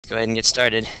go ahead and get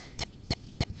started.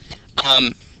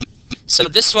 So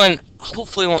this one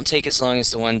hopefully won't take as long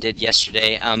as the one did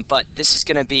yesterday, but this is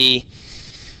going to be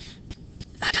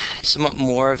somewhat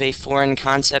more of a foreign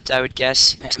concept, I would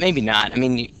guess. Maybe not. I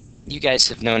mean, you guys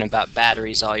have known about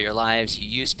batteries all your lives. You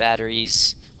use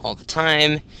batteries all the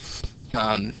time.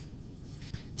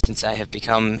 Since I have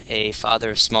become a father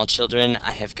of small children,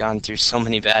 I have gone through so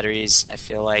many batteries, I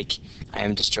feel like I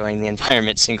am destroying the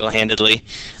environment single-handedly.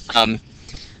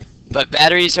 But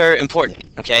batteries are important,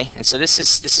 okay? And so this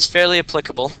is fairly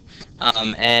applicable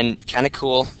and kind of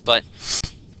cool, but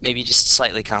maybe just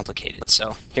slightly complicated.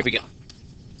 So here we go.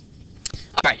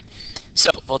 All right. So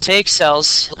voltaic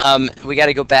cells, we got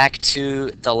to go back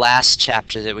to the last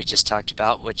chapter that we just talked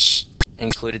about, which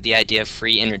included the idea of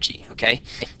free energy, okay?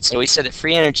 So we said that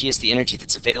free energy is the energy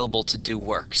that's available to do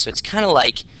work. So it's kind of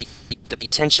like the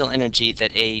potential energy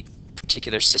that a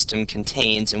particular system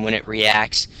contains, and when it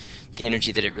reacts, the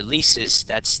energy that it releases,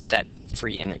 that's that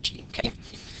free energy, okay?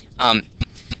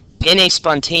 In a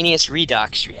spontaneous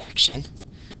redox reaction,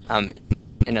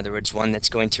 in other words, one that's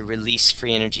going to release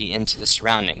free energy into the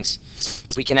surroundings,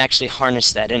 we can actually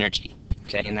harness that energy,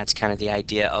 okay? And that's kind of the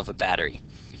idea of a battery.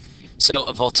 So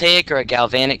a voltaic or a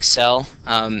galvanic cell,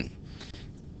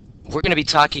 we're going to be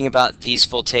talking about these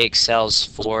voltaic cells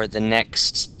for the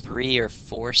next 3 or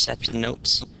 4 sets of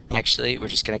notes. Actually, we're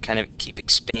just going to kind of keep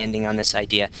expanding on this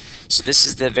idea. So this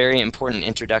is the very important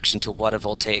introduction to what a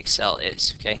voltaic cell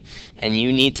is, okay? And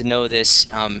you need to know this.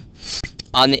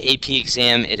 On the AP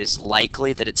exam, it is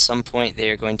likely that at some point they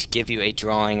are going to give you a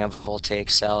drawing of a voltaic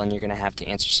cell, and you're going to have to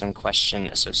answer some question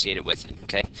associated with it,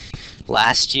 okay?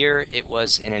 Last year, it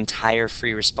was an entire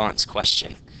free response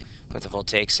question with a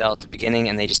voltaic cell at the beginning,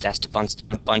 and they just asked a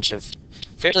bunch of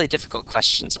fairly difficult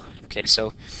questions on it, okay?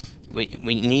 So we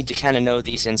need to kind of know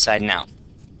these inside and out.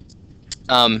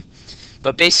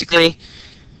 But basically,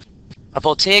 a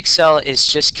voltaic cell is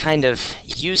just kind of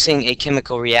using a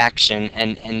chemical reaction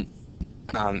and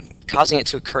causing it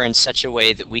to occur in such a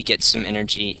way that we get some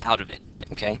energy out of it,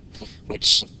 okay?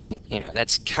 Which, you know,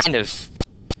 that's kind of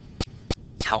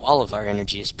how all of our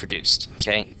energy is produced,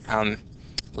 okay? A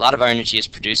lot of our energy is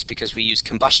produced because we use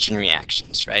combustion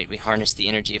reactions, right? We harness the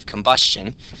energy of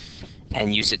combustion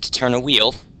and use it to turn a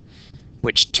wheel,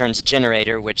 which turns a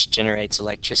generator, which generates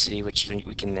electricity, which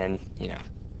we can then, you know,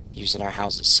 use in our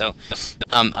houses. So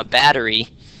a battery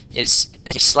is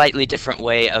a slightly different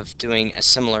way of doing a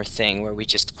similar thing, where we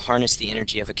just harness the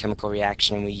energy of a chemical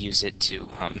reaction and we use it to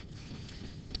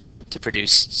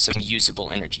produce some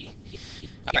usable energy.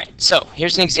 All right, so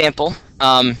here's an example.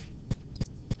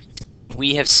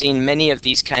 We have seen many of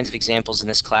these kinds of examples in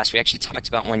this class. We actually talked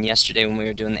about one yesterday when we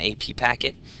were doing the AP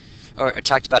packet, or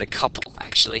talked about a couple,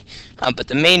 actually. But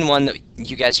the main one that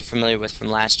you guys are familiar with from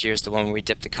last year is the one where we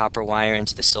dip the copper wire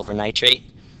into the silver nitrate,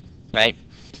 right?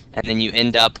 And then you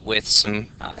end up with some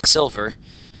silver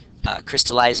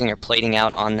crystallizing or plating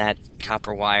out on that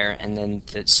copper wire, and then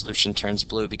the solution turns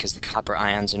blue because the copper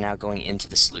ions are now going into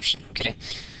the solution, okay?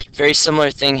 Very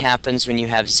similar thing happens when you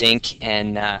have zinc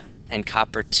and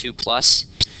copper 2+.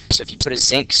 So if you put a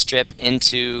zinc strip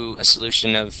into a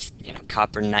solution of, you know,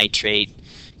 copper nitrate,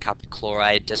 copper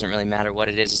chloride, doesn't really matter what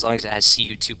it is as long as it has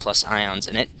Cu2+ ions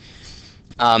in it.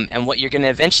 And what you're going to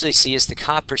eventually see is the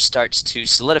copper starts to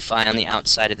solidify on the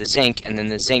outside of the zinc, and then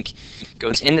the zinc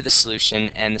goes into the solution,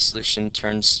 and the solution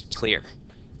turns clear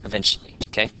eventually,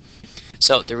 okay?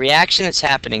 So the reaction that's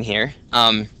happening here,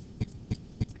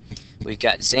 we've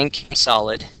got zinc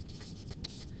solid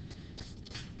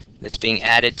that's being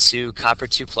added to copper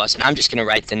 2+, and I'm just going to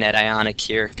write the net ionic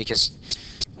here because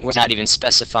we're not even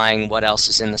specifying what else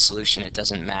is in the solution. It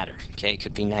doesn't matter, okay? It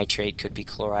could be nitrate, could be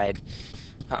chloride,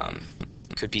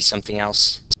 could be something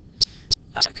else.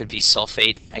 It could be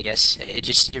sulfate, I guess.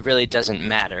 It really doesn't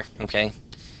matter, okay?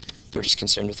 We're just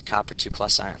concerned with the copper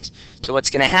 2+ ions. So what's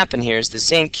going to happen here is the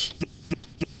zinc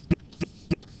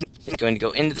is going to go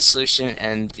into the solution,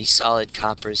 and the solid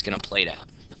copper is going to plate out,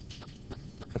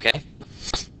 okay?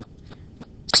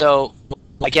 So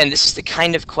again, this is the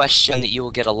kind of question that you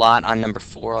will get a lot on number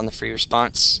 4 on the free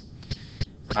response.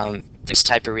 This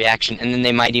type of reaction, and then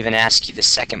they might even ask you the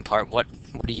second part, what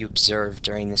do you observe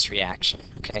during this reaction,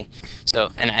 okay?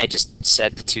 So, and I just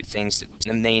said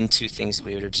the main two things that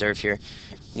we would observe here.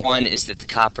 One is that the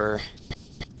copper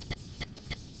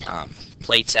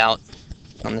plates out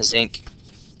on the zinc.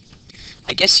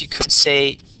 I guess you could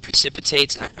say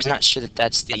precipitates. I'm not sure that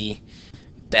that's the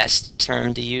best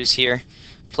term to use here.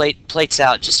 Plates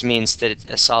out just means that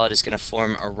a solid is going to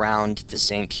form around the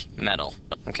zinc metal,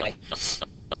 okay?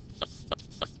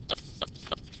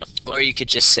 Or you could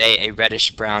just say a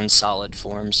reddish-brown solid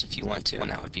forms if you want to, and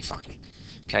that would be fine,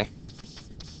 okay?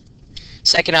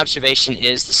 Second observation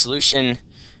is the solution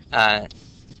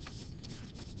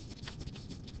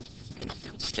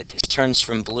turns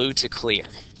from blue to clear.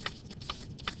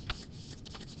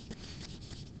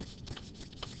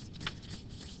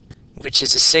 Which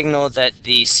is a signal that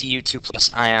the Cu2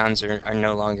 plus ions are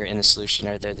no longer in the solution,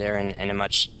 or they're there in a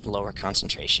much lower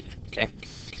concentration. Okay.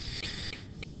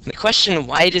 The question,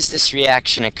 why does this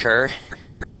reaction occur?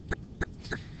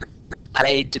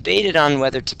 I debated on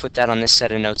whether to put that on this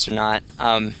set of notes or not.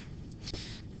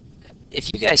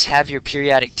 If you guys have your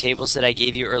periodic tables that I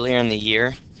gave you earlier in the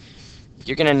year,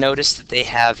 you're going to notice that they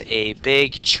have a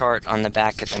big chart on the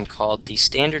back of them called the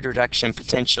standard reduction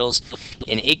potentials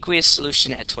in aqueous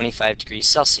solution at 25 degrees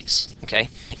Celsius. Okay,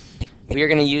 we are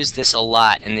going to use this a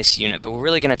lot in this unit, but we're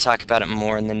really going to talk about it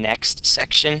more in the next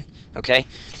section. Okay,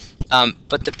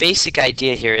 but the basic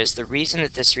idea here is the reason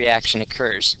that this reaction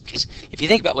occurs, because if you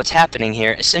think about what's happening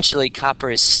here, essentially copper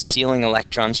is stealing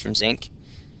electrons from zinc.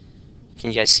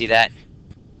 Can you guys see that?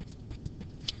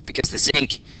 Because the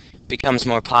zinc becomes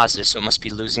more positive, so it must be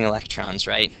losing electrons,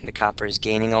 right? The copper is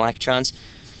gaining electrons.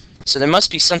 So there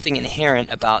must be something inherent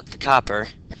about the copper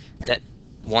that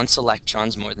wants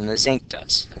electrons more than the zinc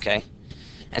does, okay?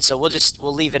 And so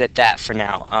we'll leave it at that for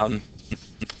now.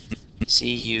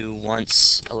 Cu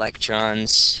wants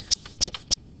electrons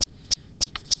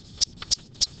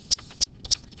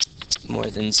more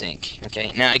than zinc,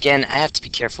 okay? Now again, I have to be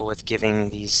careful with giving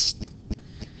these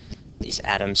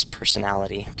atoms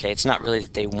personality. Okay, it's not really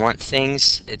that they want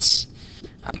things, it's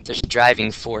there's a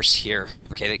driving force here,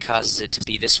 okay, that causes it to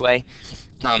be this way.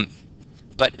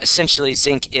 But essentially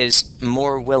zinc is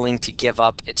more willing to give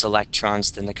up its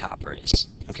electrons than the copper is,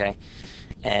 okay?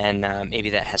 And maybe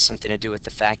that has something to do with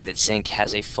the fact that zinc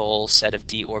has a full set of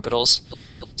d orbitals,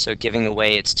 so giving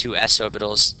away its two s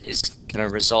orbitals is going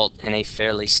to result in a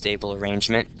fairly stable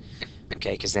arrangement,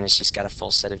 okay, because then it's just got a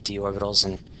full set of d orbitals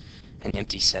and an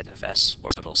empty set of s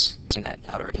orbitals in that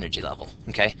outer energy level,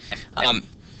 okay?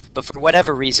 But for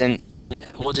whatever reason,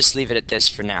 we'll just leave it at this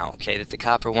for now, okay, that the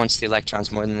copper wants the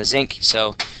electrons more than the zinc,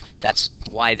 so that's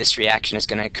why this reaction is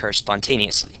going to occur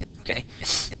spontaneously, okay?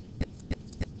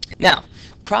 Now,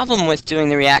 problem with doing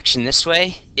the reaction this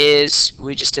way is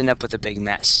we just end up with a big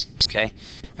mess, okay?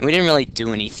 And we didn't really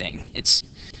do anything.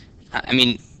 I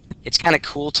mean, it's kind of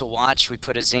cool to watch. We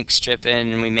put a zinc strip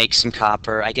in and we make some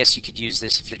copper. I guess you could use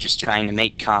this if you're just trying to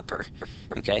make copper,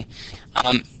 okay?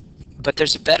 But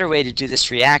there's a better way to do this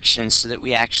reaction so that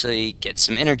we actually get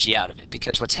some energy out of it,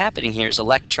 because what's happening here is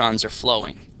electrons are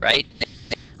flowing, right?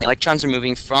 Electrons are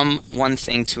moving from one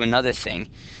thing to another thing,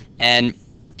 and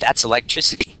that's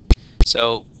electricity.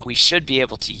 So we should be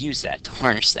able to use that, to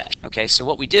harness that, okay? So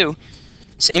what we do,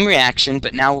 same reaction,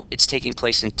 but now it's taking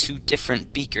place in two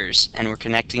different beakers, and we're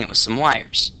connecting it with some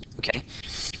wires, okay?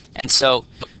 And so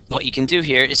what you can do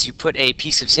here is you put a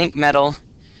piece of zinc metal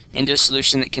into a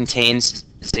solution that contains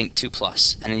zinc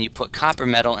 2+, and then you put copper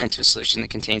metal into a solution that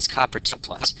contains copper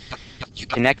 2+. You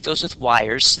connect those with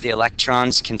wires so the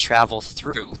electrons can travel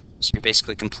through, so you're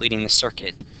basically completing the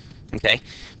circuit, okay?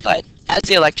 But as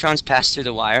the electrons pass through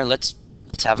the wire, let's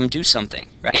have them do something,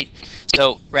 right?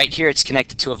 So right here it's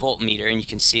connected to a voltmeter, and you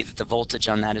can see that the voltage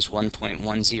on that is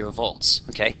 1.10 volts,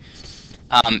 okay?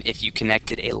 If you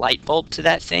connected a light bulb to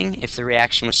that thing, if the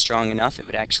reaction was strong enough, it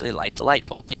would actually light the light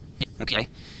bulb, okay?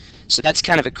 So that's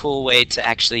kind of a cool way to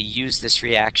actually use this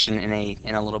reaction in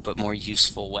a little bit more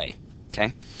useful way,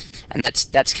 okay? And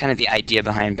that's kind of the idea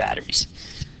behind batteries.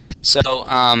 So,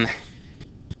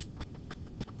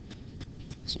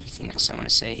 is there anything else I want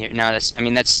to say here? No,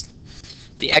 that's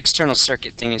the external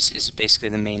circuit thing is basically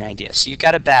the main idea. So you've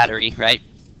got a battery, right?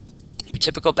 Your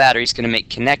typical battery is going to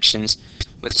make connections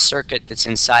with a circuit that's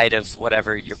inside of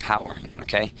whatever you're powering,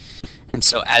 okay? And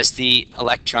so as the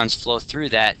electrons flow through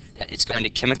that, it's going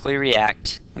to chemically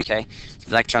react, okay?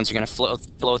 The electrons are going to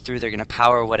flow through, they're going to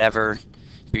power whatever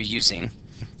you're using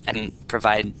and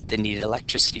provide the needed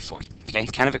electricity for it, okay?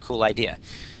 Kind of a cool idea.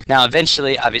 Now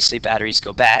eventually, obviously, batteries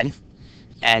go bad,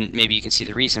 and maybe you can see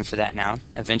the reason for that now.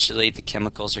 Eventually, the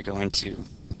chemicals are going to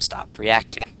stop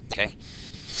reacting, okay?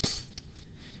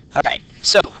 All right,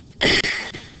 so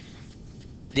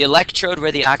the electrode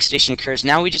where the oxidation occurs,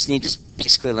 now we just need to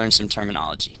basically learn some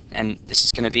terminology. And this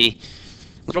is going to be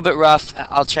a little bit rough.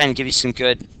 I'll try and give you some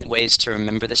good ways to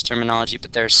remember this terminology,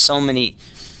 but there are so many,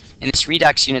 in this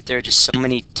redox unit, there are just so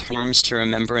many terms to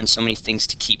remember and so many things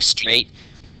to keep straight.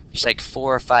 There's like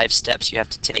 4 or 5 steps you have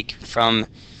to take from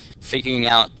figuring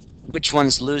out which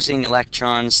one's losing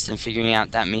electrons, then figuring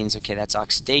out that means, okay, that's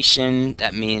oxidation,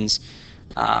 that means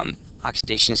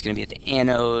oxidation is going to be at the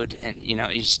anode, and you know,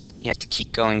 you have to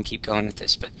keep going with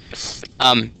this. But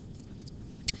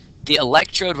the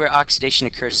electrode where oxidation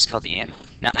occurs is called the anode.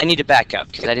 Now, I need to back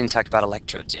up because I didn't talk about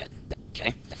electrodes yet.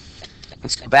 Okay,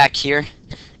 let's go back here.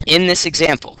 In this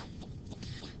example,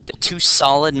 the two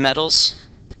solid metals,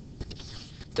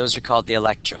 those are called the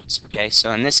electrodes. Okay,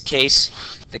 so in this case,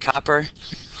 the copper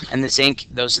and the zinc,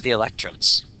 those are the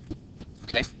electrodes.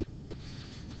 Okay,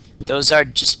 those are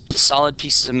just solid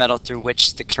pieces of metal through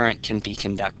which the current can be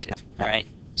conducted. All right,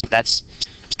 so that's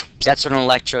what an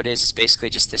electrode is. It's basically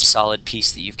just this solid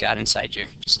piece that you've got inside your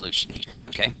solution here.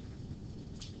 Okay.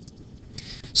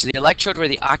 So the electrode where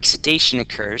the oxidation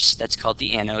occurs, that's called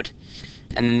the anode,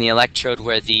 and then the electrode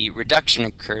where the reduction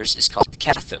occurs is called the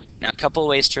cathode. Now, a couple of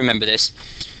ways to remember this.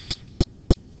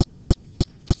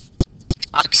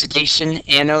 Oxidation,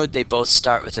 anode, they both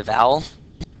start with a vowel,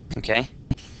 okay?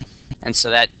 And so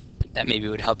that maybe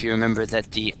would help you remember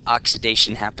that the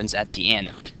oxidation happens at the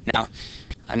anode. Now,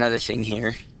 another thing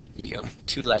here, you go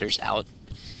 2 letters out,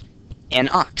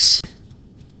 anox.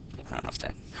 I don't know if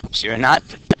that helps you or not,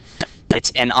 but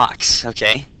it's anox,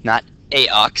 okay? Not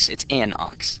aox, it's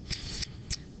anox.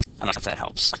 I don't know if that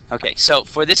helps. Okay, so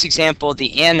for this example,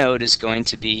 the anode is going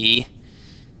to be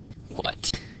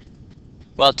what?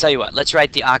 Well, I'll tell you what, let's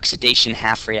write the oxidation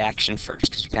half reaction first,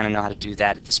 because we kind of know how to do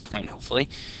that at this point, hopefully.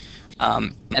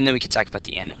 And then we can talk about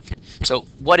the anode. So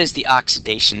what is the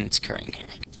oxidation that's occurring here?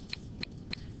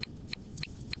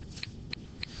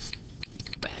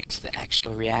 Go back to the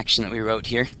actual reaction that we wrote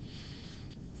here.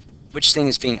 Which thing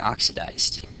is being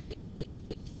oxidized?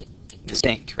 The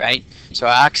zinc, right? So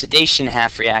our oxidation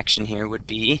half reaction here would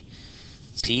be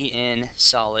Zn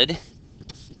solid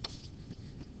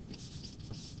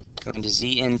going to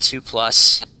Zn2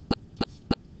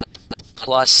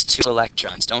 plus 2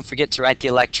 electrons. Don't forget to write the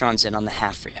electrons in on the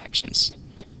half reactions.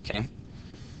 Okay?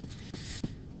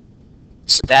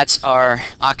 So that's our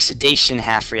oxidation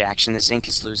half reaction. The zinc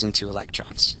is losing 2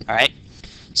 electrons. All right?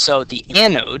 So the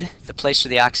anode, the place where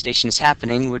the oxidation is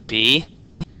happening, would be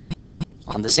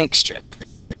on the zinc strip.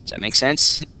 Does that make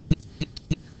sense?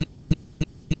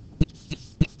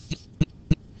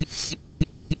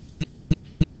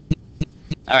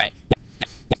 All right.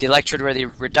 The electrode where the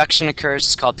reduction occurs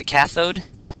is called the cathode.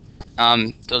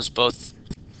 Those both,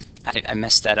 I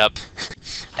messed that up.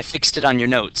 I fixed it on your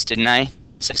notes, didn't I? It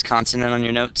says consonant on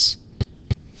your notes.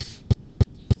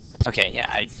 Okay, yeah,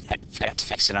 I forgot to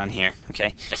fix it on here.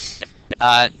 Okay.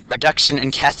 Reduction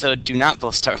and cathode do not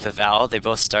both start with a vowel. They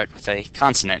both start with a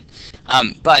consonant.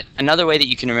 But another way that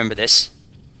you can remember this,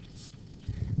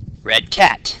 red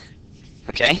cat.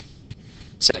 Okay?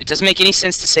 So it doesn't make any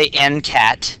sense to say and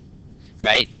cat,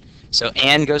 right? So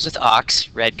and goes with ox,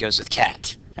 red goes with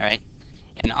cat. All right?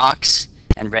 And ox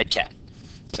and red cat.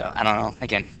 So I don't know.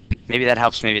 Again, maybe that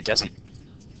helps, maybe it doesn't.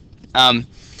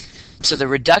 So the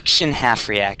reduction half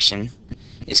reaction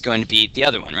is going to be the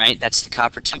other one, right? That's the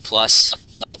copper 2 plus,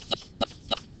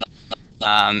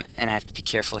 and I have to be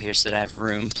careful here so that I have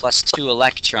room, plus 2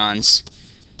 electrons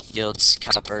yields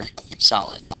copper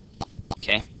solid,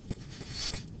 okay?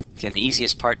 Again, the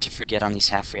easiest part to forget on these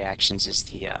half reactions is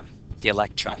the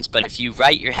electrons, but if you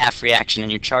write your half reaction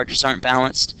and your charges aren't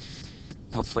balanced,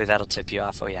 hopefully that'll tip you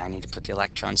off. Oh yeah, I need to put the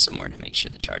electrons somewhere to make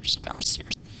sure the charges are balanced here.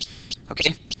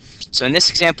 Okay, so in this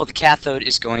example, the cathode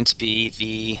is going to be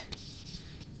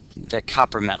the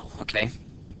copper metal, okay?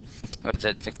 Or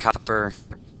the copper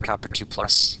 2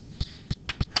 plus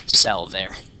cell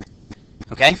there,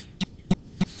 okay?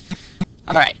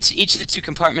 All right, so each of the 2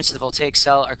 compartments of the voltaic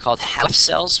cell are called half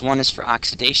cells. One is for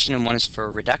oxidation and one is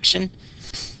for reduction.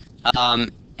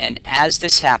 And as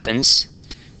this happens,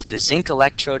 the zinc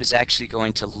electrode is actually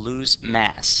going to lose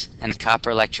mass, and the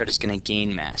copper electrode is going to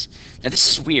gain mass. Now this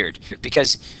is weird,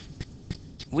 because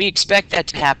we expect that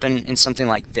to happen in something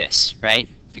like this, right?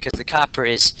 Because the copper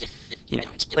is,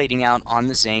 it's plating out on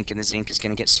the zinc, and the zinc is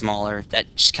going to get smaller.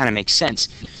 That just kind of makes sense.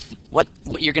 What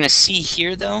you're going to see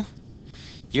here, though,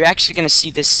 you're actually going to see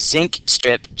this zinc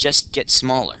strip just get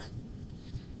smaller.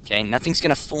 Okay, nothing's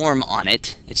going to form on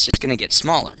it. It's just going to get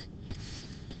smaller.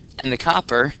 And the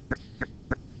copper,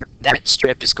 that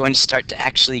strip is going to start to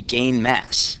actually gain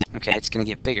mass. Okay, it's going to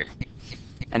get bigger.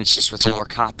 And it's just with more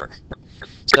copper.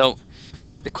 So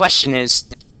the question is,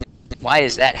 why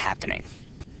is that happening?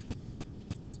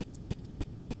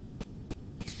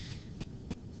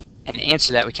 And to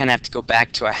answer that, we kind of have to go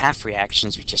back to our half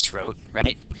reactions we just wrote,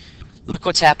 right? Look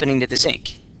what's happening to the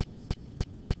zinc.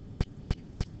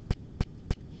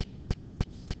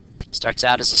 Starts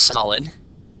out as a solid,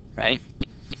 right?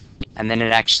 And then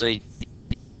it actually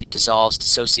dissolves,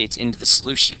 dissociates into the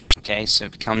solution, okay? So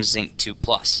it becomes zinc 2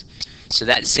 plus. So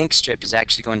that zinc strip is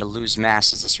actually going to lose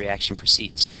mass as this reaction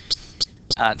proceeds.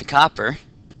 The copper,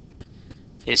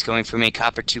 is going from a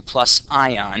copper 2 plus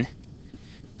ion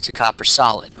to copper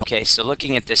solid. Okay, so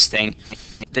looking at this thing,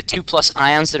 the 2 plus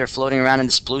ions that are floating around in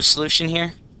this blue solution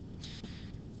here,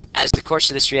 as the course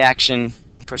of this reaction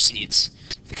proceeds,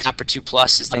 the copper 2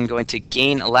 plus is then going to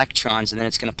gain electrons, and then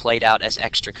it's going to plate out as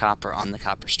extra copper on the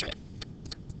copper strip.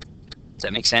 Does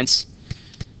that make sense?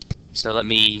 So let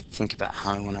me think about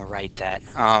how I want to write that.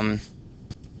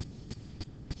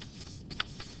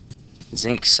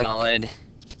 Zinc solid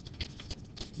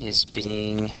is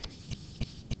being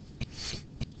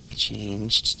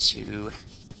changed to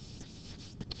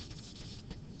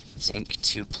zinc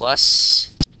 2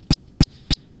 plus,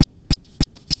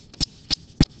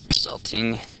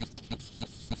 resulting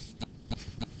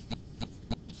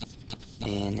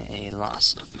in a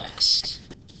loss of mass.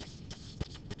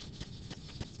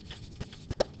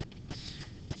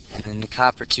 And then the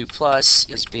copper 2 plus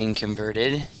is being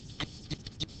converted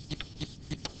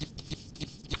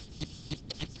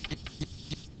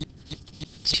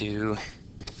to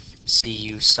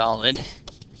Cu solid,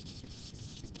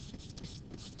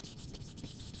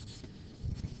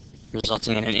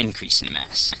 resulting in an increase in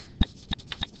mass.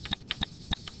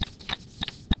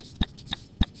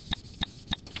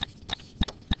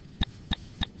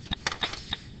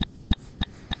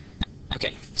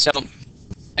 Okay, so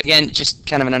again, just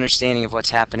kind of an understanding of what's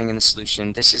happening in the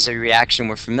solution. This is a reaction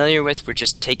we're familiar with. We're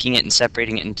just taking it and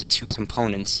separating it into two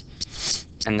components,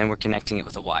 and then we're connecting it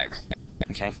with a wire.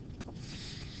 Okay?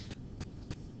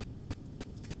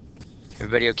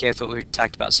 Everybody okay with what we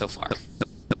talked about so far?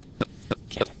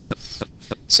 Okay.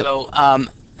 So,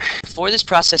 for this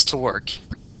process to work,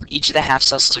 each of the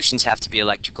half-cell solutions have to be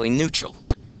electrically neutral.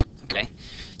 Okay?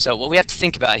 So what we have to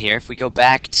think about here, if we go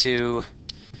back to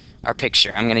our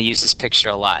picture, I'm going to use this picture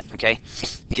a lot, okay?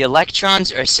 The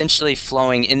electrons are essentially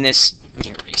flowing in this... Let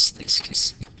me erase this,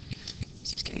 because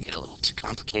it's going to get a little too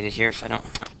complicated here if I don't...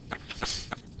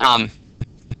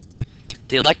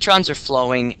 the electrons are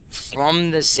flowing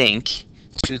from the zinc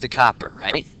to the copper,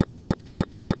 right?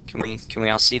 Can we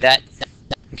all see that?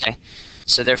 Okay.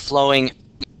 So they're flowing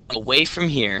away from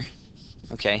here,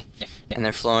 okay? And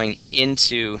they're flowing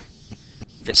into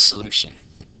this solution.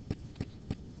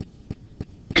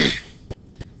 I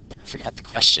forgot the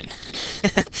question.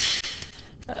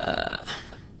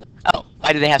 Oh,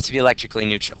 why do they have to be electrically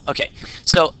neutral? Okay,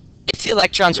 so if the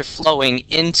electrons are flowing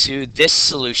into this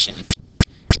solution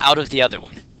out of the other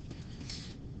one,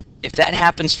 if that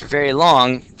happens for very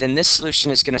long, then this solution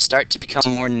is going to start to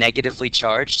become more negatively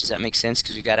charged. Does that make sense?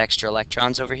 Because we've got extra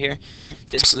electrons over here.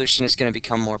 This solution is going to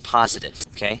become more positive,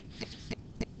 okay?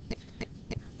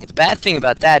 The bad thing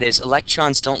about that is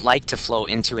electrons don't like to flow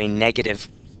into a negative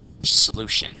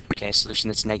solution, okay? A solution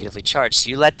that's negatively charged. So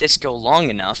you let this go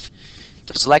long enough,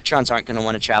 those electrons aren't going to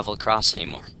want to travel across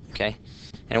anymore, okay?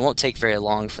 And it won't take very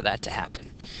long for that to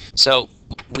happen. So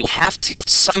we have to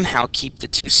somehow keep the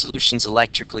two solutions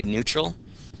electrically neutral,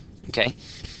 okay?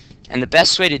 And the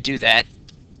best way to do that,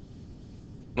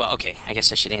 well, okay, I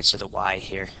guess I should answer the why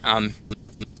here.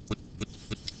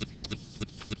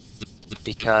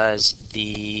 Because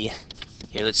here,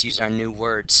 let's use our new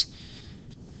words.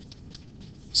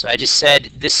 So I just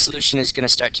said this solution is going to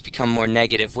start to become more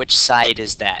negative. Which side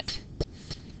is that?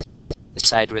 The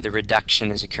side where the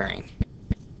reduction is occurring.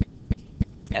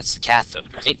 That's the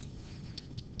cathode, right?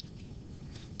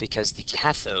 Because the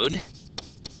cathode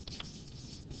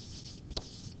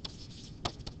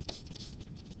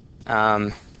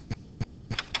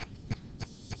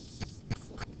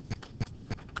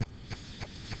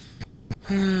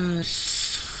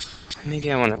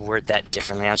maybe I want to word that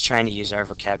differently. I was trying to use our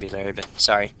vocabulary, but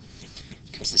sorry.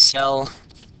 Because the cell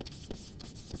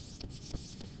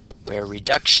where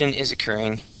reduction is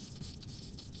occurring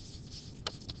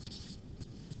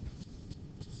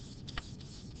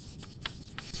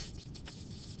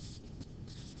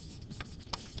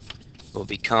will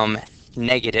become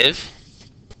negative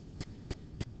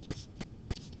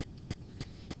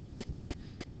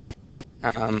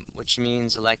which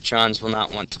means electrons will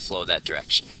not want to flow that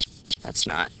direction. That's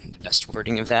not the best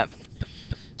wording of that.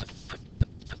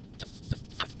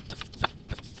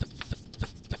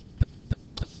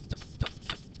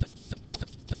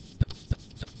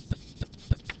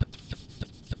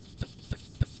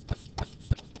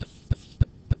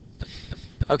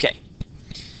 Okay,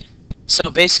 so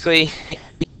basically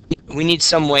we need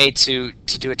some way to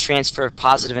do a transfer of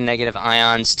positive and negative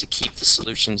ions to keep the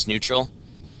solutions neutral,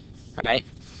 right?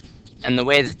 And the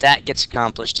way that that gets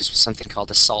accomplished is with something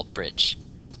called a salt bridge.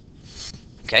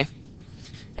 Okay?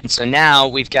 And so now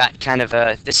we've got kind of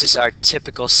this is our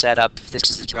typical setup. This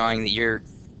is the drawing that you're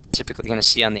typically going to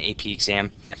see on the AP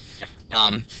exam.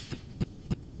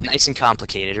 Nice and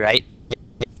complicated, right?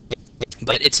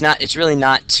 But it's really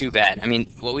not too bad. I mean,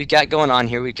 what we've got going on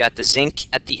here, we've got the zinc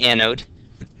at the anode,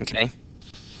 okay?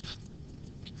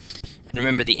 And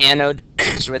remember, the anode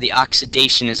is where the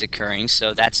oxidation is occurring,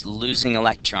 so that's losing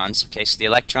electrons, okay? So the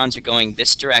electrons are going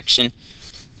this direction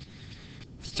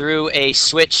through a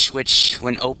switch, which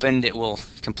when opened, it will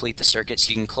complete the circuit. So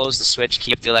you can close the switch,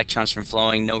 keep the electrons from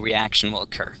flowing, no reaction will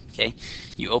occur, okay?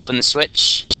 You open the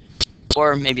switch,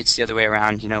 or maybe it's the other way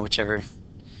around, you know, whichever.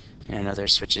 I know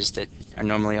there's switches that are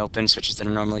normally open, switches that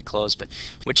are normally closed, but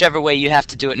whichever way you have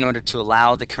to do it in order to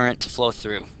allow the current to flow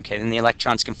through. Okay, then the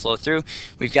electrons can flow through.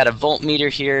 We've got a voltmeter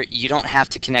here. You don't have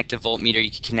to connect a voltmeter. You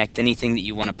can connect anything that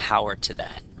you want to power to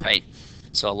that, right?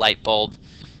 So a light bulb,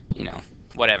 you know,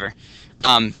 whatever.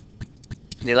 The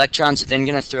electrons are then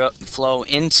going to flow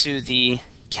into the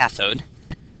cathode,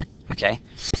 okay?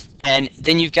 And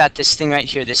then you've got this thing right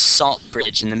here, this salt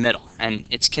bridge in the middle, and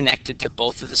it's connected to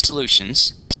both of the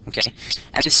solutions. Okay,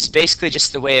 and this is basically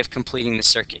just the way of completing the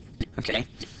circuit. Okay,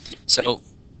 so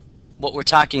what we're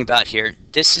talking about here,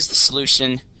 this is the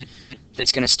solution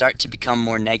that's going to start to become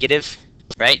more negative,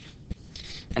 right?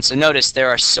 And so notice there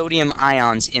are sodium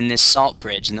ions in this salt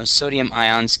bridge, and those sodium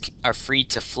ions are free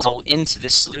to flow into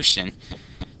this solution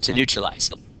to neutralize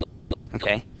it.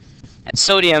 Okay, and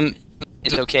sodium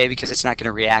is okay because it's not going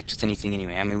to react with anything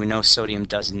anyway. I mean, we know sodium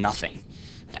does nothing.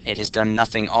 It has done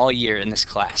nothing all year in this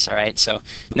class, all right? So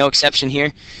no exception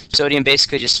here. Sodium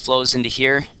basically just flows into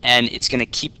here, and it's going to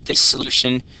keep this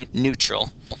solution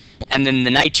neutral. And then the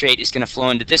nitrate is going to flow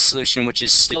into this solution, which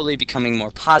is slowly becoming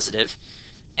more positive,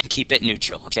 and keep it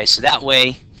neutral. Okay, so that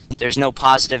way there's no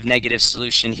positive, negative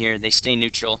solution here. They stay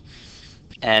neutral,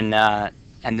 and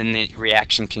then the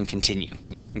reaction can continue.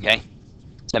 Okay,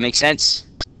 does that make sense?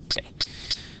 Okay.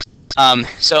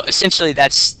 So essentially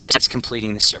that's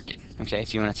completing the circuit. Okay,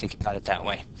 if you want to think about it that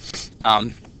way.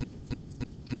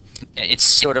 It's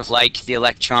sort of like the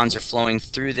electrons are flowing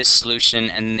through this solution,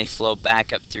 and then they flow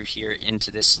back up through here into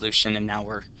this solution, and now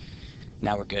we're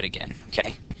good again.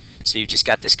 Okay, so you've just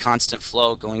got this constant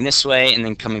flow going this way, and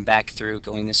then coming back through,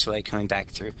 going this way, coming back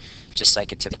through, just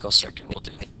like a typical circuit will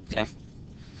do. Okay.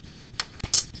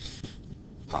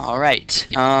 All right.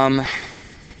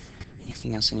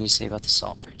 Anything else I need to say about the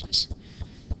salt bridges?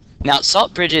 Now,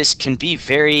 salt bridges can be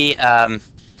very,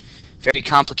 very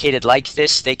complicated like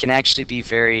this. They can actually be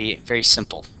very, very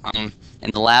simple.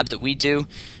 In the lab that we do,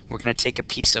 we're going to take a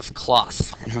piece of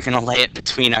cloth and we're going to lay it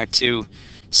between our two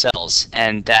cells,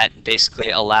 and that basically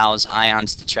allows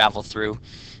ions to travel through,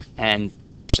 and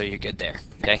so you're good there.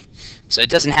 Okay, so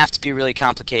it doesn't have to be really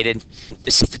complicated.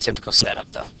 This is the typical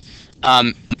setup, though.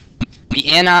 The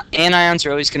anions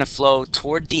are always going to flow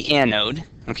toward the anode.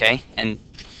 Okay, and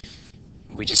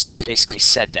we just basically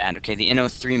said that, okay? The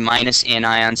NO3 minus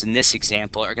anions in this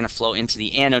example are going to flow into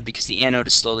the anode because the anode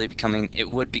is slowly becoming, it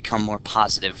would become more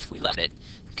positive if we let it,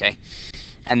 okay?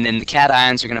 And then the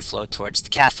cations are going to flow towards the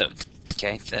cathode,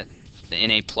 okay? The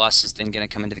Na plus is then going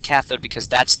to come into the cathode because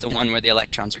that's the one where the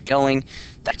electrons are going.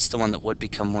 That's the one that would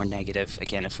become more negative,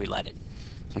 again, if we let it,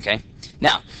 okay?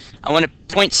 Now, I want to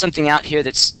point something out here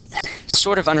that's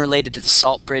sort of unrelated to the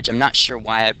salt bridge. I'm not sure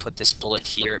why I put this bullet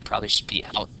here. It probably should be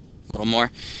out a little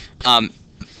more.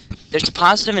 There's a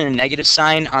positive and a negative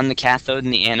sign on the cathode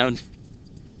and the anode,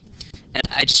 and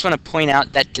I just want to point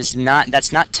out that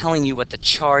that's not telling you what the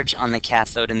charge on the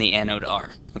cathode and the anode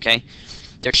are. Okay,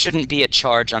 there shouldn't be a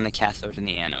charge on the cathode and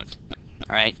the anode,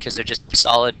 all right, because they're just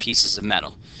solid pieces of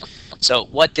metal. So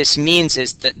what this means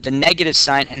is that the negative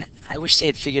sign, and I wish they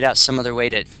had figured out some other way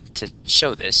to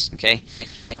show this, okay?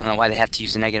 I don't know why they have to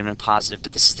use a negative and a positive,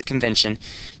 but this is the convention.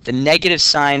 The negative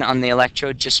sign on the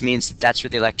electrode just means that that's where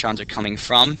the electrons are coming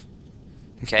from,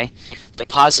 okay? The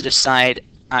positive side,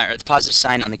 or the positive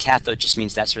sign on the cathode just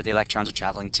means that's where the electrons are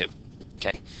traveling to,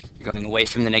 okay? You're going away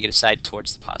from the negative side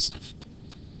towards the positive.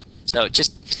 So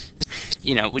just,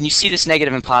 you know, when you see this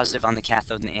negative and positive on the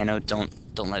cathode and the anode, don't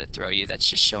let it throw you. That's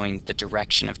just showing the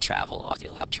direction of travel of the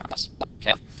electrons,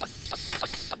 okay?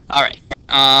 All right.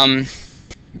 I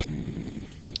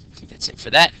think that's it for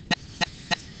that.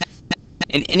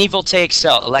 In any voltaic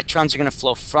cell, electrons are going to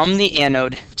flow from the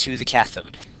anode to the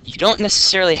cathode. You don't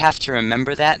necessarily have to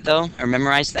remember that, though, or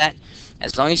memorize that,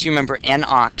 as long as you remember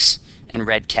NOx and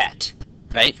red cat,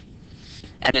 right?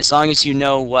 And as long as you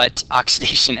know what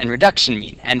oxidation and reduction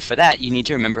mean. And for that, you need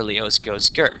to remember Leo's goes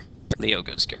Gur. Leo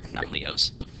goes Gur, not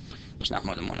Leo's. There's not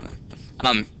more than one of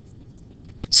them.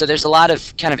 So there's a lot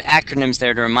of kind of acronyms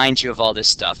there to remind you of all this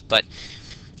stuff, but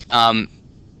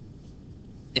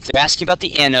if they're asking about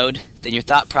the anode, then your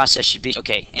thought process should be,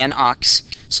 okay, NOx,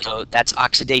 so that's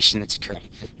oxidation that's occurring.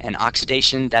 And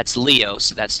oxidation, that's Leo,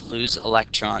 so that's lose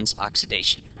electrons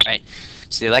oxidation, right?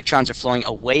 So the electrons are flowing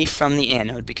away from the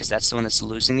anode because that's the one that's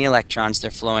losing the electrons.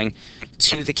 They're flowing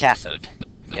to the cathode.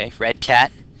 Okay, red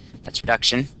cat, that's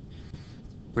reduction.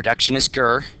 Reduction is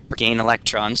GER, gain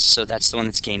electrons, so that's the one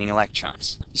that's gaining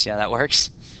electrons. You see how that works?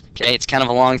 Okay, it's kind of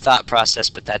a long thought process,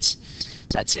 but that's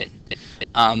it.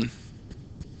 All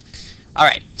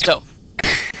right, so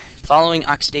following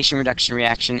oxidation reduction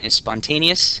reaction is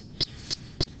spontaneous,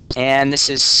 and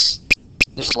there's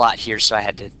a lot here, so I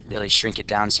had to really shrink it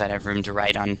down so I'd have room to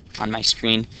write on my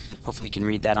screen. Hopefully you can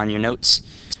read that on your notes.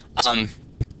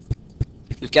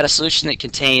 We've got a solution that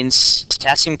contains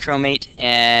potassium chromate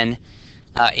and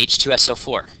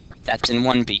H2SO4. That's in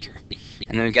one beaker.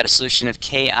 And then we've got a solution of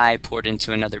Ki poured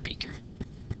into another beaker.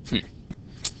 Kind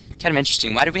of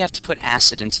interesting. Why did we have to put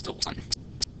acid into the one?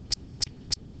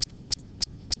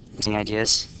 Any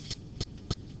ideas?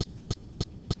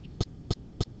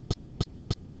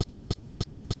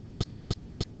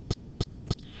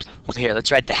 Well, here,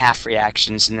 let's write the half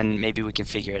reactions, and then maybe we can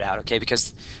figure it out, okay?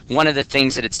 Because one of the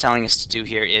things that it's telling us to do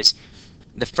here is,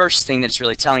 the first thing that it's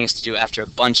really telling us to do after a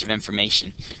bunch of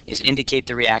information is indicate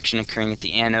the reaction occurring at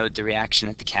the anode, the reaction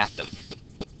at the cathode.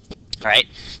 All right?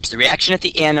 So the reaction at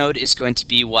the anode is going to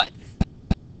be what?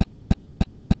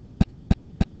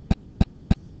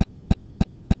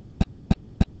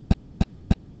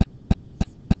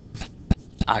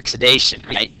 Oxidation,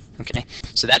 right? Okay,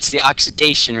 so that's the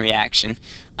oxidation reaction.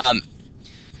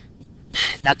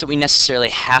 Not that we necessarily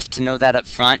have to know that up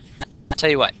front. I'll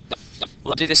tell you what,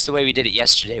 we'll do this the way we did it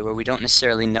yesterday, where we don't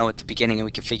necessarily know at the beginning and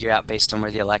we can figure out based on where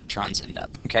the electrons end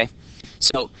up, okay?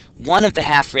 So one of the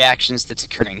half reactions that's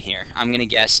occurring here, I'm going to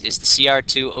guess, is the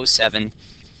Cr2O7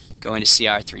 going to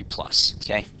Cr3+,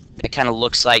 okay? It kind of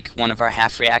looks like one of our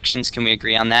half reactions. Can we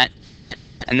agree on that?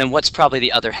 And then what's probably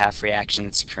the other half reaction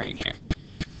that's occurring here?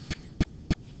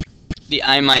 The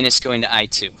I- going to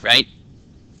I2, right?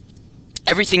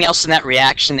 Everything else in that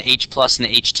reaction, the H plus and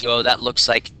the H2O, that looks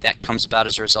like that comes about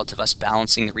as a result of us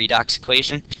balancing the redox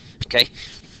equation. Okay,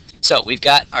 so we've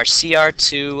got our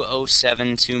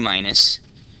Cr2O7 2 minus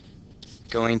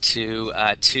going to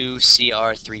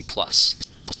 2Cr3 plus.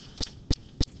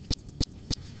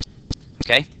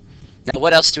 Okay, now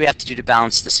what else do we have to do to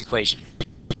balance this equation?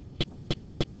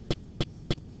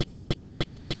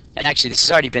 And actually, this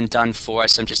has already been done for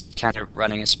us. I'm just kind of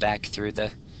running us back through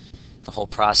the whole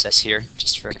process here,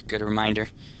 just for a good reminder.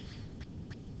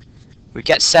 We've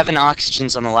got 7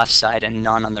 oxygens on the left side and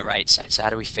none on the right side. So how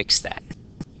do we fix that?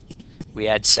 We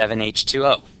add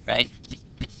 7H2O, right?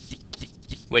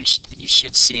 Which you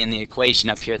should see in the equation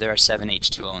up here, there are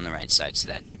 7H2O on the right side, so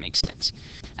that makes sense.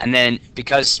 And then,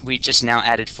 because we just now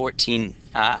added 14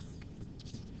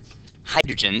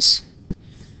 hydrogens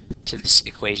to this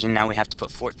equation, now we have to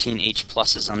put 14 H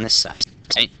pluses on this side,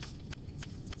 right?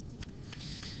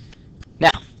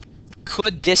 Now,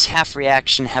 could this half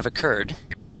reaction have occurred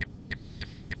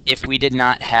if we did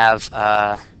not have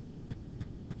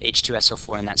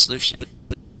H2SO4 in that solution?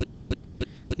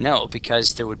 No,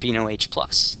 because there would be no H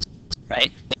plus,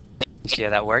 right? You see how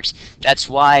that works? That's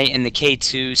why in the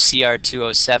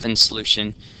K2Cr2O7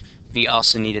 solution, we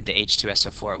also needed the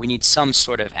H2SO4. We need some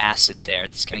sort of acid there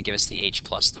that's going to give us the H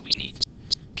plus that we need.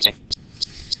 Okay,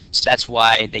 so that's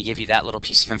why they give you that little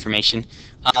piece of information.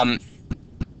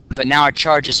 But now our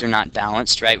charges are not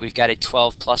balanced, right? We've got a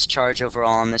 12 plus charge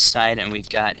overall on this side, and we've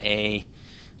got a,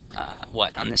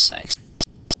 what on this side?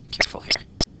 Careful here.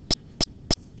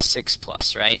 6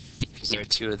 plus, right? Because there are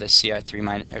 2 of the Cr3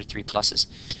 minus, or 3 pluses.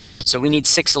 So we need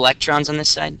 6 electrons on this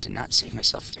side. Did not save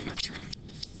myself too much room.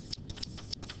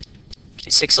 Okay,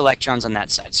 6 electrons on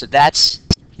that side. So that's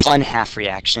one half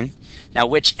reaction. Now,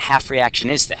 which half reaction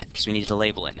is that? Because we need to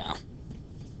label it now.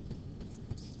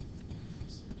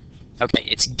 Okay,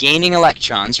 it's gaining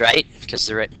electrons, right? Because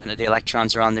the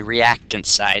electrons are on the reactant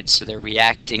side, so they're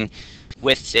reacting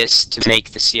with this to make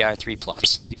the Cr3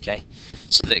 plus. Okay,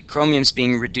 so the chromium's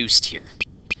being reduced here.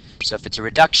 So if it's a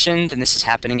reduction, then this is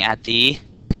happening at the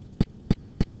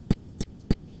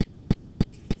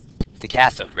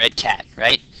cathode, red cat,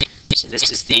 right? So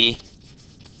this is the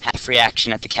half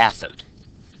reaction at the cathode.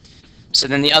 So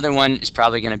then the other one is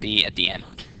probably going to be at the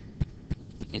anode.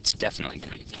 It's definitely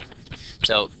going to be at the anode.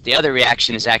 So the other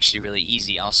reaction is actually really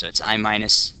easy also. It's I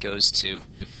minus goes to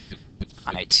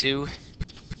I2.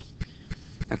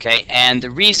 Okay, and the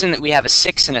reason that we have a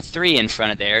 6 and a 3 in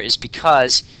front of there is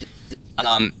because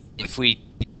if we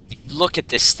look at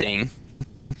this thing,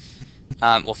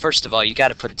 well, first of all, you got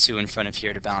to put a 2 in front of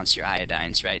here to balance your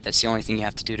iodines, right? That's the only thing you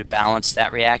have to do to balance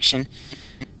that reaction.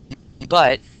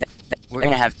 But we're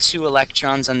going to have 2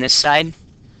 electrons on this side.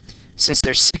 Since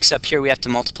there's 6 up here, we have to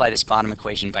multiply this bottom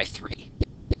equation by 3.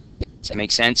 Does that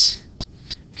make sense?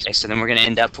 Okay, so then we're going to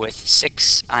end up with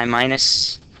 6I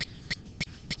minus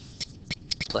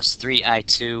plus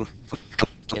 3I2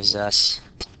 gives us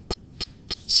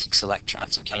 6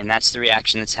 electrons. Okay, and that's the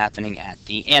reaction that's happening at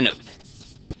the anode.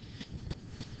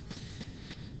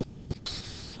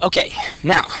 Okay,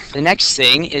 now, the next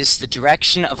thing is the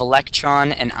direction of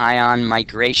electron and ion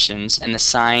migrations and the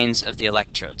signs of the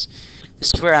electrodes.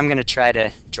 This is where I'm going to try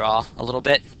to draw a little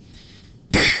bit,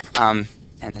 and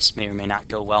this may or may not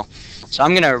go well. So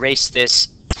I'm going to erase this.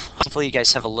 Hopefully you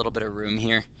guys have a little bit of room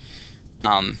here.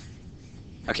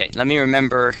 Okay, let me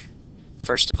remember,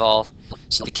 first of all,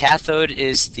 so the cathode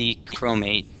is the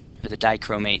chromate, or the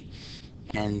dichromate,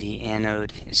 and the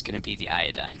anode is going to be the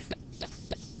iodine.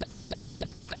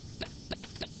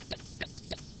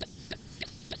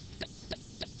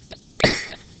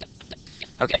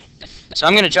 Okay, so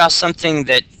I'm going to draw something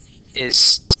that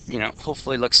is, you know,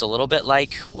 hopefully looks a little bit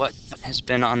like what has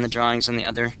been on the drawings on the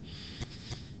other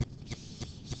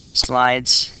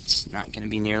slides. It's not going to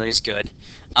be nearly as good.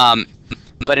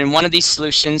 But in one of these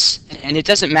solutions, and it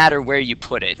doesn't matter where you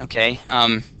put it, okay?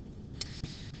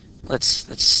 Let's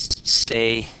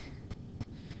stay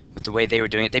with the way they were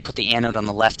doing it. They put the anode on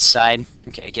the left side.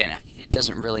 Okay, again, it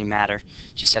doesn't really matter.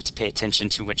 You just have to pay attention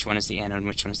to which one is the anode and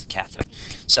which one is the cathode.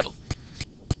 So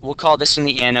we'll call this one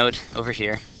the anode over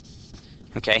here.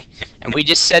 Okay, and we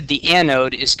just said the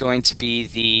anode is going to be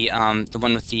the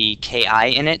one with the Ki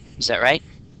in it. Is that right?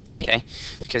 Okay,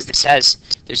 because this has,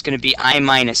 there's going to be I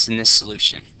minus in this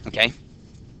solution. Okay,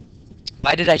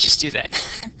 why did I just do that?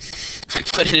 I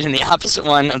put it in the opposite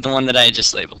one of the one that I had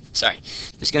just labeled. Sorry.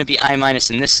 There's going to be I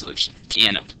minus in this solution, the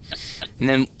anode. And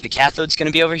then the cathode's going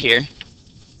to be over here.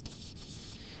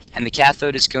 And the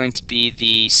cathode is going to be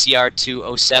the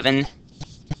Cr2O7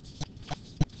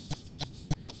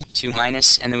 2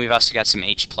 minus, and then we've also got some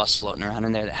H plus floating around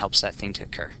in there that helps that thing to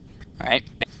occur. All right?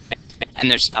 And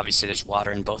there's obviously there's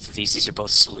water in both of these. These are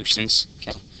both solutions.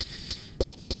 Okay.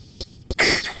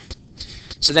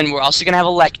 So then we're also going to have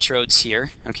electrodes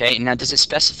here. Okay. Now, does it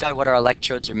specify what our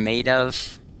electrodes are made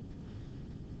of?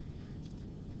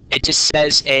 It just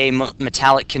says a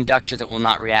metallic conductor that will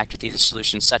not react with either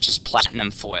solution, such as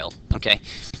platinum foil. Okay.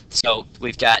 So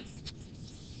we've got,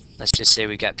 let's just say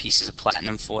we've got pieces of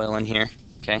platinum foil in here.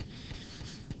 Okay.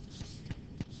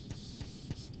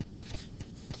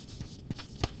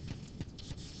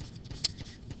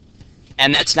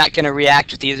 And that's not going to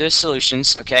react with either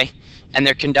solutions, okay? And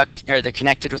they're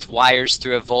connected with wires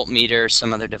through a voltmeter or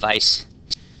some other device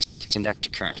to conduct a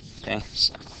current, okay?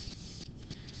 So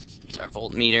here's our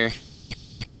voltmeter,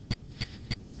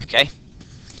 okay?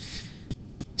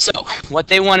 So what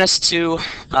they want us to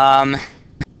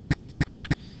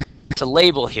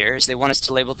label here is they want us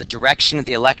to label the direction of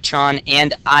the electron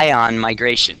and ion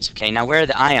migrations, okay? Now where are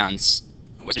the ions?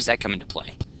 Where does that come into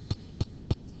play?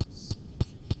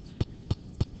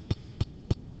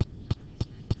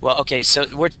 Well, okay, so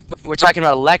we're talking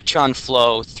about electron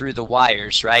flow through the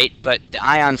wires, right? But the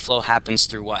ion flow happens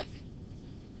through what?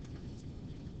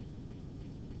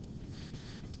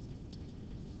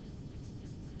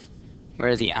 Where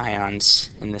are the ions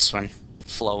in this one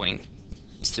flowing?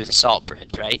 It's through the salt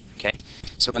bridge, right? Okay.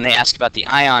 So when they ask about the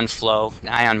ion flow,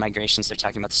 the ion migrations, they're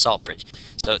talking about the salt bridge.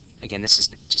 So again, this is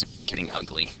just getting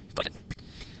ugly, but I'm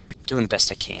doing the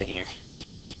best I can here.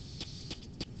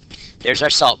 There's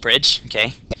our salt bridge,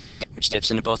 okay, which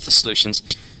dips into both the solutions.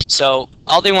 So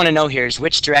all they want to know here is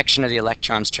which direction are the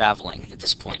electrons traveling at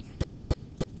this point.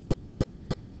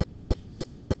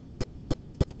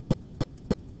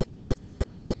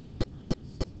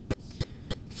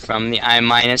 From the I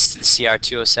minus to the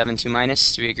Cr2O7 2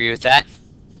 minus, do we agree with that?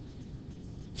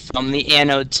 From the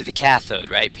anode to the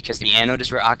cathode, right? Because the anode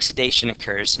is where oxidation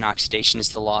occurs, and oxidation is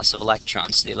the loss of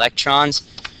electrons. So the electrons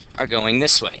are going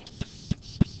this way.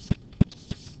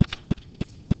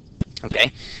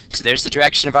 Okay, so there's the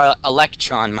direction of our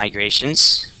electron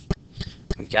migrations.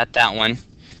 We've got that one.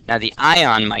 Now the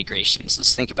ion migrations,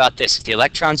 let's think about this. If the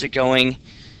electrons are going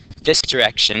this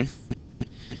direction,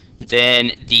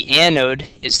 then the anode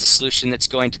is the solution that's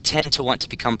going to tend to want to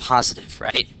become positive,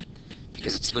 right?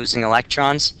 Because it's losing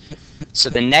electrons. So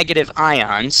the negative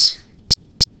ions,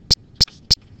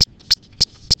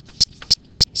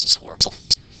 this is horrible,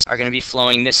 are going to be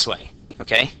flowing this way,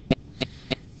 okay?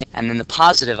 And then the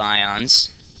positive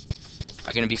ions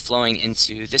are going to be flowing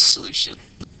into this solution,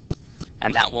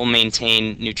 and that will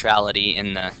maintain neutrality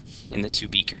in the two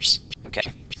beakers.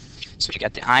 Okay, so we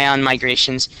got the ion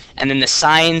migrations, and then the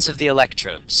signs of the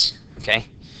electrodes. Okay,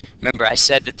 remember I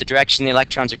said that the direction the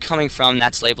electrons are coming from,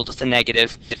 that's labeled with a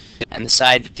negative, and the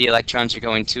side that the electrons are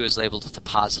going to is labeled with a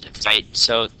positive. Right.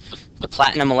 So the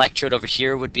platinum electrode over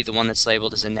here would be the one that's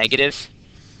labeled as a negative.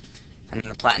 and then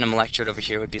the platinum electrode over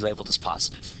here would be labeled as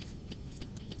positive.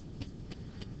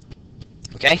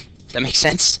 Okay? Does that make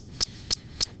sense?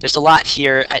 There's a lot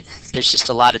here. There's just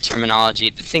a lot of terminology.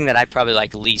 The thing that I probably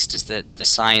like least is the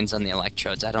signs on the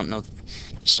electrodes. I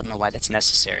just don't know why that's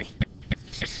necessary.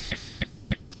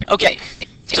 Okay,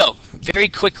 so very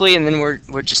quickly, and then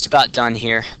we're just about done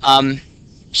here.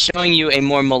 Showing you a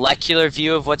more molecular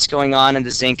view of what's going on in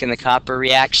the zinc and the copper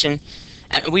reaction.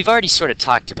 And we've already sort of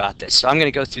talked about this, so I'm going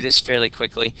to go through this fairly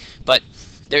quickly. But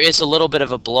there is a little bit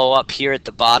of a blow up here at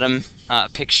the bottom,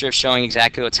 picture showing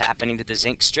exactly what's happening to the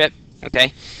zinc strip,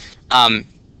 okay, and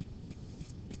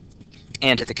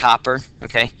to the copper,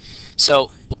 okay.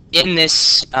 So in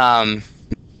this, and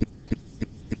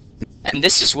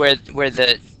this is where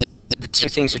the two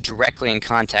things are directly in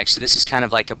contact. So this is kind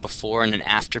of like a before and an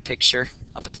after picture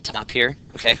up at the top here,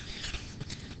 okay.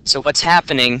 So what's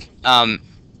happening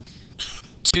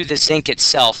to the zinc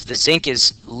itself, the zinc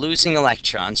is losing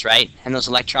electrons, right? And those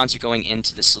electrons are going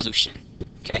into the solution,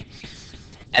 okay?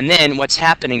 And then what's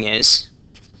happening is,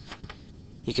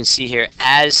 you can see here,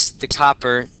 as the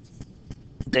copper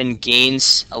then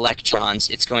gains electrons,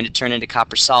 it's going to turn into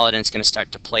copper solid and it's going to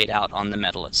start to plate out on the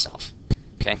metal itself,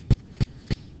 okay?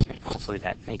 Hopefully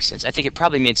that makes sense. I think it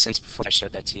probably made sense before I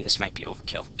showed that to you. This might be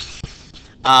overkill.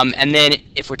 And then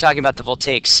if we're talking about the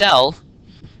voltaic cell,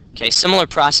 okay, similar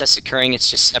process occurring, it's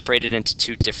just separated into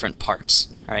two different parts.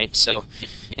 All right, so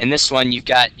in this one, you've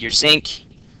got your zinc,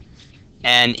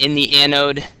 and in the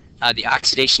anode, the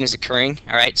oxidation is occurring.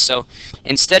 All right, so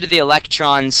instead of the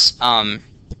electrons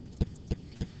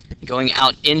going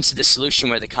out into the solution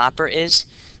where the copper is,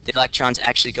 the electrons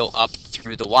actually go up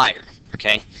through the wire.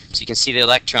 Okay, so you can see the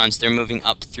electrons, they're moving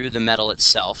up through the metal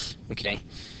itself. Okay,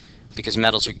 because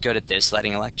metals are good at this,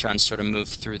 letting electrons sort of move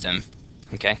through them.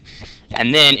 Okay,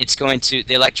 and then it's going to,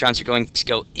 the electrons are going to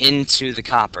go into the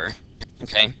copper,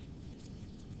 okay,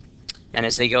 and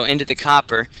as they go into the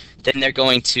copper, then they're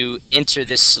going to enter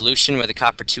this solution where the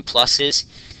copper 2+ is,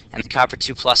 and the copper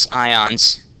 2+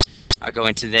 ions are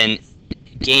going to then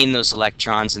gain those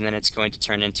electrons, and then it's going to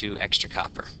turn into extra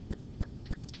copper,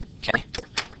 okay,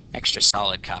 extra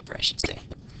solid copper, I should say.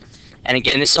 And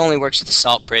again, this only works with the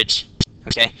salt bridge,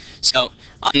 okay, so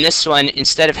on this one,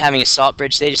 instead of having a salt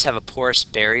bridge, they just have a porous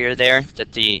barrier there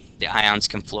that the ions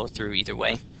can flow through either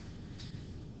way.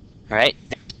 All right?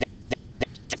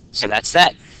 So that's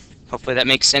that. Hopefully that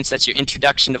makes sense. That's your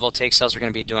introduction to voltaic cells. We're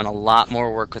going to be doing a lot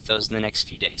more work with those in the next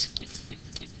few days.